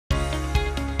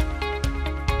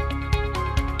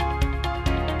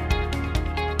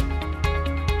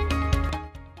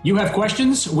You have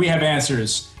questions, we have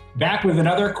answers. Back with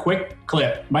another quick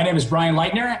clip. My name is Brian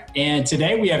Leitner, and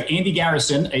today we have Andy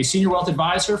Garrison, a senior wealth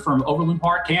advisor from Overland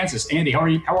Park, Kansas. Andy, how are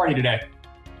you today?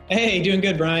 Hey, doing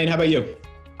good, Brian. How about you?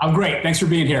 I'm great. Thanks for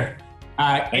being here.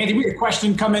 Andy, we had a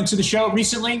question come into the show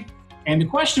recently, and the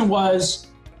question was,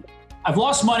 I've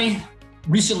lost money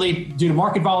recently due to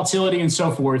market volatility and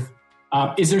so forth.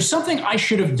 Is there something I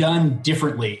should have done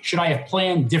differently? Should I have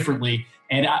planned differently?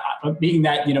 And being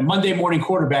that, Monday morning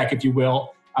quarterback, if you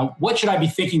will, what should I be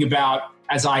thinking about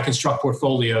as I construct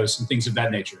portfolios and things of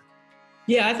that nature?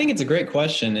 Yeah, I think it's a great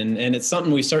question. And it's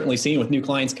something we've certainly seen with new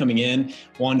clients coming in,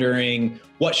 wondering,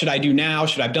 what should I do now?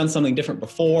 Should I have done something different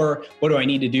before? What do I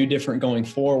need to do different going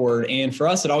forward? And for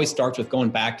us, it always starts with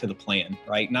going back to the plan,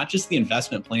 right? Not just the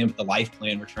investment plan, but the life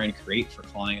plan we're trying to create for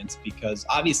clients, because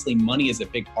obviously money is a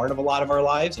big part of a lot of our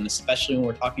lives, and especially when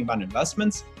we're talking about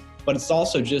investments, but it's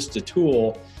also just a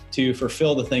tool to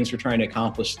fulfill the things we're trying to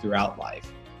accomplish throughout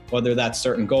life, whether that's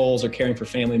certain goals or caring for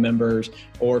family members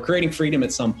or creating freedom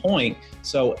at some point.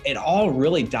 So it all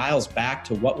really dials back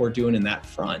to what we're doing in that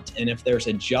front. And if there's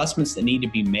adjustments that need to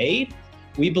be made,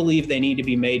 we believe they need to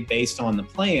be made based on the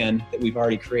plan that we've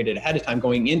already created ahead of time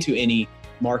going into any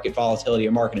market volatility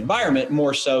or market environment,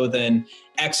 more so than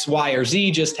X, Y, or Z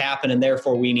just happened, and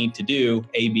therefore we need to do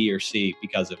A, B, or C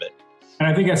because of it. And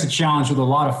I think that's a challenge with a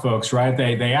lot of folks, right?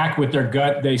 They act with their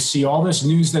gut. They see all this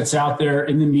news that's out there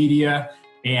in the media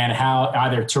and how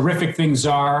either terrific things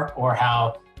are or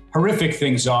how horrific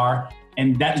things are.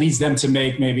 And that leads them to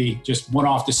make maybe just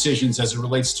one-off decisions as it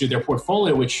relates to their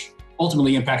portfolio, which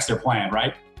ultimately impacts their plan,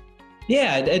 right?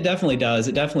 Yeah, it definitely does.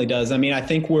 It definitely does. I mean, I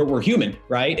think we're human,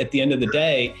 right? At the end of the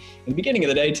day, in the beginning of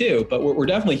the day too, but we're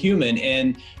definitely human.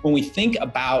 And when we think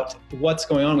about what's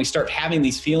going on, we start having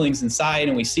these feelings inside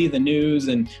and we see the news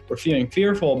and we're feeling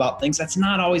fearful about things. That's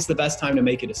not always the best time to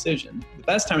make a decision. The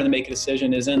best time to make a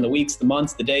decision is in the weeks, the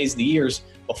months, the days, the years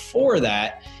before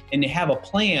that, and to have a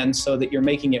plan so that you're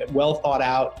making it well thought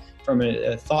out from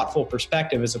a thoughtful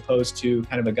perspective as opposed to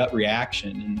kind of a gut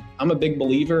reaction. And I'm a big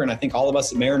believer, and I think all of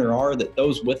us at Mariner are, that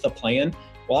those with a plan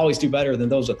will always do better than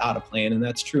those without a plan. And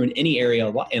that's true in any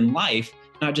area in life,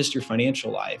 not just your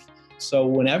financial life. So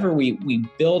whenever we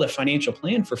build a financial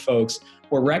plan for folks,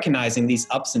 we're recognizing these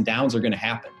ups and downs are going to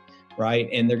happen, right?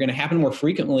 And they're going to happen more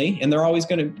frequently, and they're always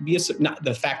going to be not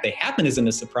the fact they happen isn't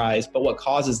a surprise, but what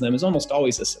causes them is almost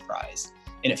always a surprise.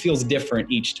 And it feels different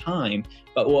each time.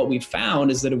 But what we've found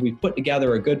is that if we put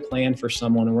together a good plan for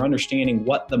someone and we're understanding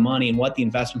what the money and what the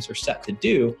investments are set to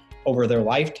do over their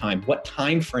lifetime, what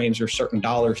time frames are certain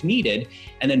dollars needed,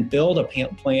 and then build a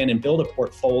plan and build a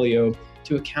portfolio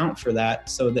to account for that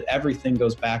so that everything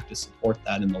goes back to support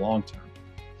that in the long term.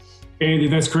 Andy,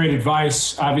 that's great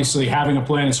advice. Obviously, having a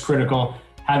plan is critical,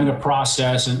 having a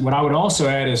process. And what I would also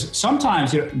add is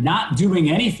sometimes not doing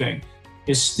anything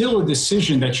is still a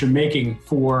decision that you're making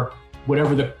for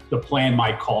whatever the plan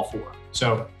might call for.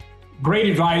 So great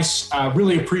advice.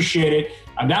 Really appreciate it.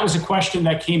 That was a question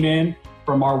that came in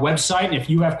from our website. And if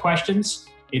you have questions,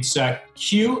 it's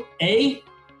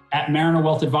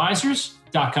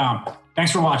QA@MarinerWealthAdvisors.com.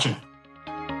 Thanks for watching.